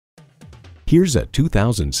Here's a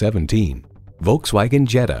 2017 Volkswagen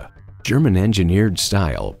Jetta. German-engineered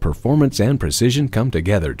style, performance, and precision come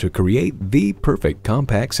together to create the perfect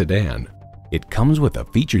compact sedan. It comes with the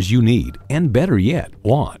features you need and, better yet,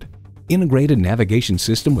 want. Integrated navigation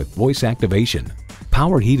system with voice activation,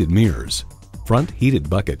 power heated mirrors, front heated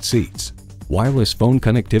bucket seats, wireless phone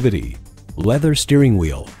connectivity, leather steering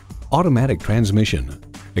wheel, automatic transmission,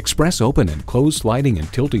 express open and closed sliding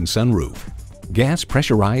and tilting sunroof, gas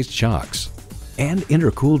pressurized shocks, and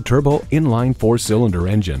intercooled turbo inline 4-cylinder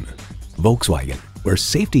engine. Volkswagen, where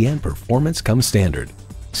safety and performance come standard.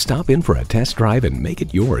 Stop in for a test drive and make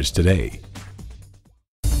it yours today.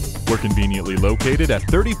 We're conveniently located at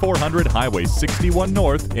 3400 Highway 61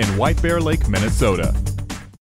 North in White Bear Lake, Minnesota.